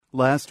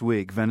Last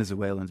week,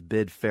 Venezuelans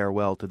bid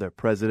farewell to their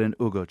president,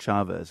 Hugo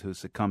Chavez, who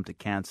succumbed to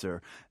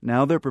cancer.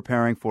 Now they're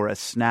preparing for a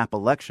snap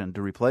election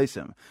to replace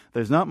him.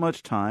 There's not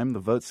much time. The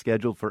vote's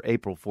scheduled for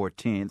April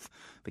 14th.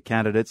 The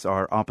candidates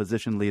are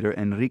opposition leader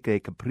Enrique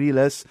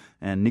Capriles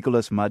and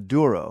Nicolas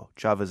Maduro,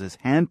 Chavez's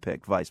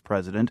hand-picked vice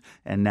president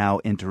and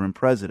now interim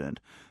president.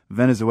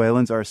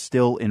 Venezuelans are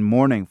still in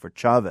mourning for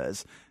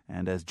Chavez,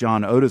 and as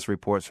John Otis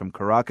reports from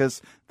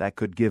Caracas, that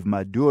could give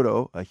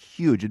Maduro a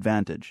huge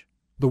advantage.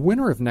 The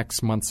winner of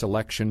next month's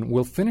election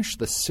will finish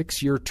the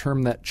 6-year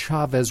term that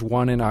Chavez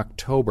won in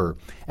October,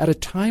 at a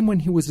time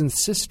when he was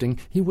insisting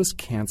he was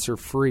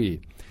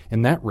cancer-free.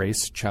 In that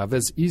race,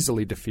 Chavez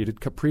easily defeated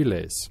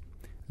Capriles.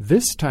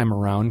 This time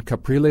around,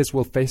 Capriles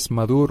will face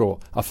Maduro,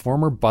 a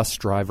former bus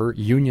driver,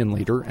 union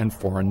leader, and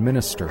foreign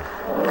minister.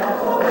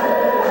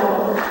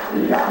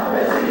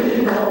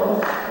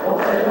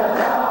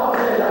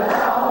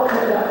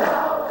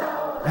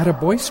 At a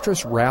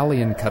boisterous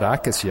rally in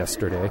Caracas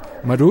yesterday,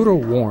 Maduro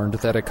warned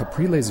that a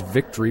Capriles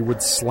victory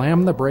would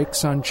slam the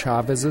brakes on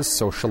Chavez's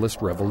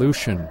socialist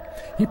revolution.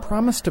 He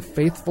promised to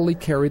faithfully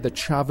carry the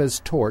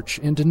Chavez torch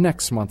into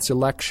next month's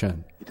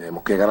election.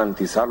 Tenemos que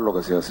garantizarlo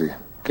que sea así,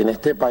 que en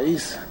este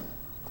país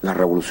la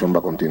revolución va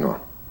a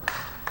continuar.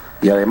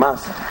 Y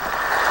además,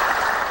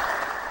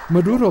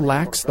 Maduro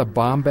lacks the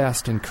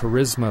bombast and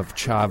charisma of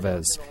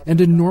Chavez,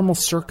 and in normal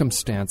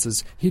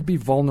circumstances, he'd be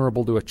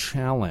vulnerable to a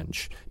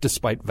challenge.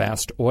 Despite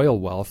vast oil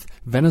wealth,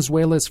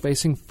 Venezuela is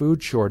facing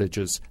food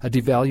shortages, a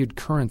devalued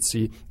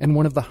currency, and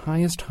one of the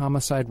highest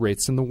homicide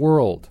rates in the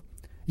world.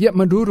 Yet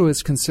Maduro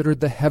is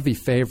considered the heavy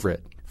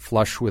favorite.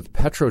 Flush with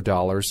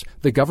petrodollars,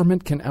 the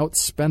government can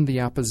outspend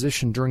the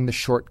opposition during the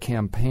short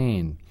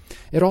campaign.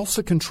 It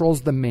also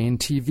controls the main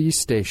TV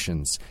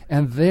stations,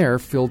 and they're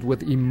filled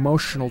with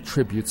emotional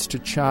tributes to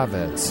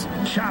Chavez.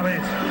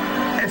 Chavez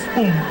es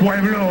un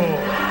pueblo.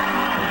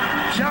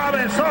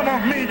 Chavez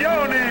somos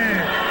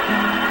millones.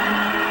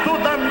 Tú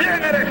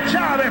también eres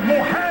Chavez,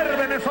 mujer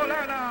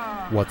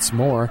venezolana. What's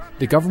more,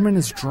 the government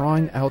is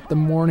drawing out the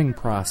mourning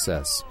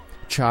process.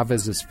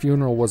 Chavez's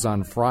funeral was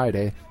on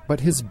Friday,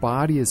 but his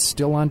body is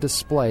still on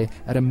display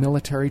at a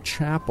military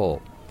chapel.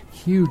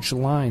 Huge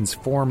lines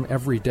form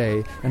every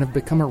day and have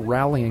become a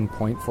rallying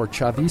point for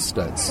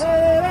Chavistas.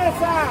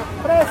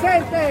 PDVSA,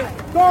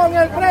 presente con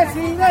el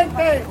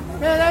presidente.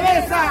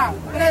 PDVSA,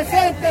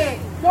 presente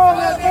con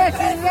el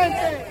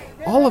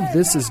presidente. All of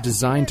this is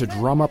designed to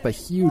drum up a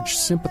huge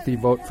sympathy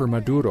vote for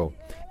Maduro,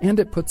 and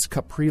it puts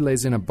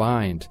Capriles in a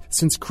bind,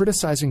 since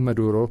criticizing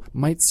Maduro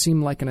might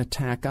seem like an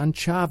attack on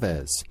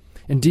Chavez.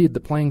 Indeed, the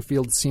playing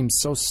field seems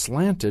so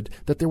slanted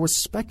that there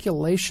was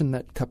speculation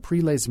that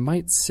Capriles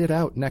might sit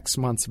out next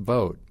month's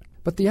vote.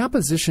 But the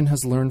opposition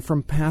has learned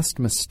from past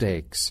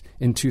mistakes.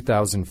 In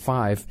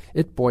 2005,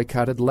 it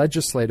boycotted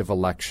legislative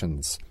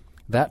elections.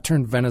 That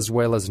turned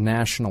Venezuela's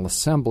National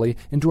Assembly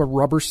into a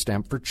rubber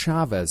stamp for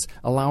Chavez,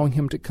 allowing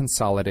him to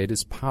consolidate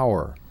his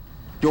power.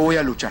 Yo voy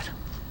a luchar.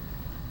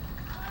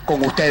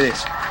 Con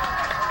ustedes.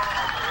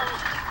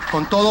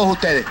 Con todos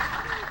ustedes.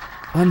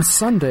 On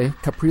Sunday,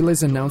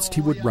 Capriles announced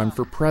he would run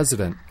for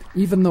president,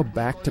 even though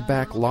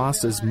back-to-back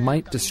losses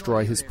might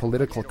destroy his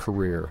political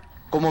career.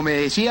 Como me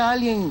decía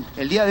alguien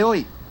el día de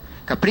hoy,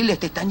 Capriles,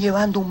 te están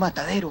llevando un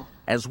matadero.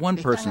 As one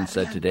person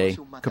said today,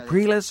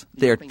 Capriles,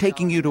 they are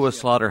taking you to a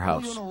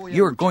slaughterhouse.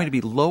 You are going to be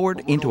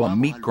lowered into a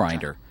meat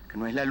grinder.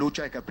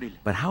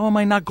 But how am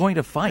I not going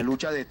to fight?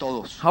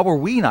 How are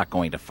we not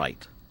going to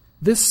fight?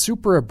 This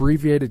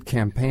super-abbreviated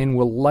campaign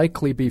will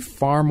likely be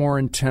far more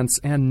intense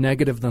and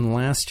negative than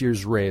last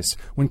year's race,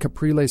 when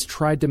Capriles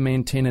tried to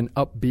maintain an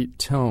upbeat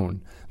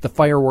tone. The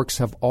fireworks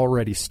have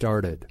already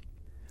started.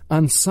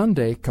 On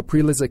Sunday,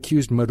 Capriles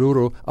accused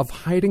Maduro of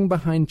hiding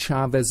behind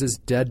Chavez's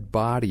dead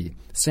body,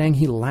 saying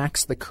he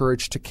lacks the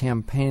courage to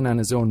campaign on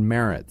his own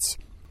merits.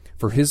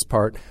 For his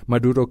part,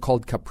 Maduro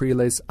called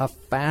Capriles a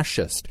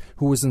fascist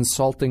who was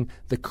insulting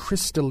the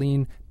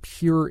crystalline,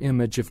 pure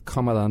image of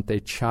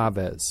Comandante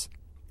Chavez.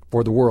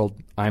 For the World,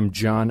 I'm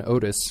John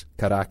Otis,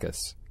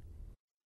 Caracas.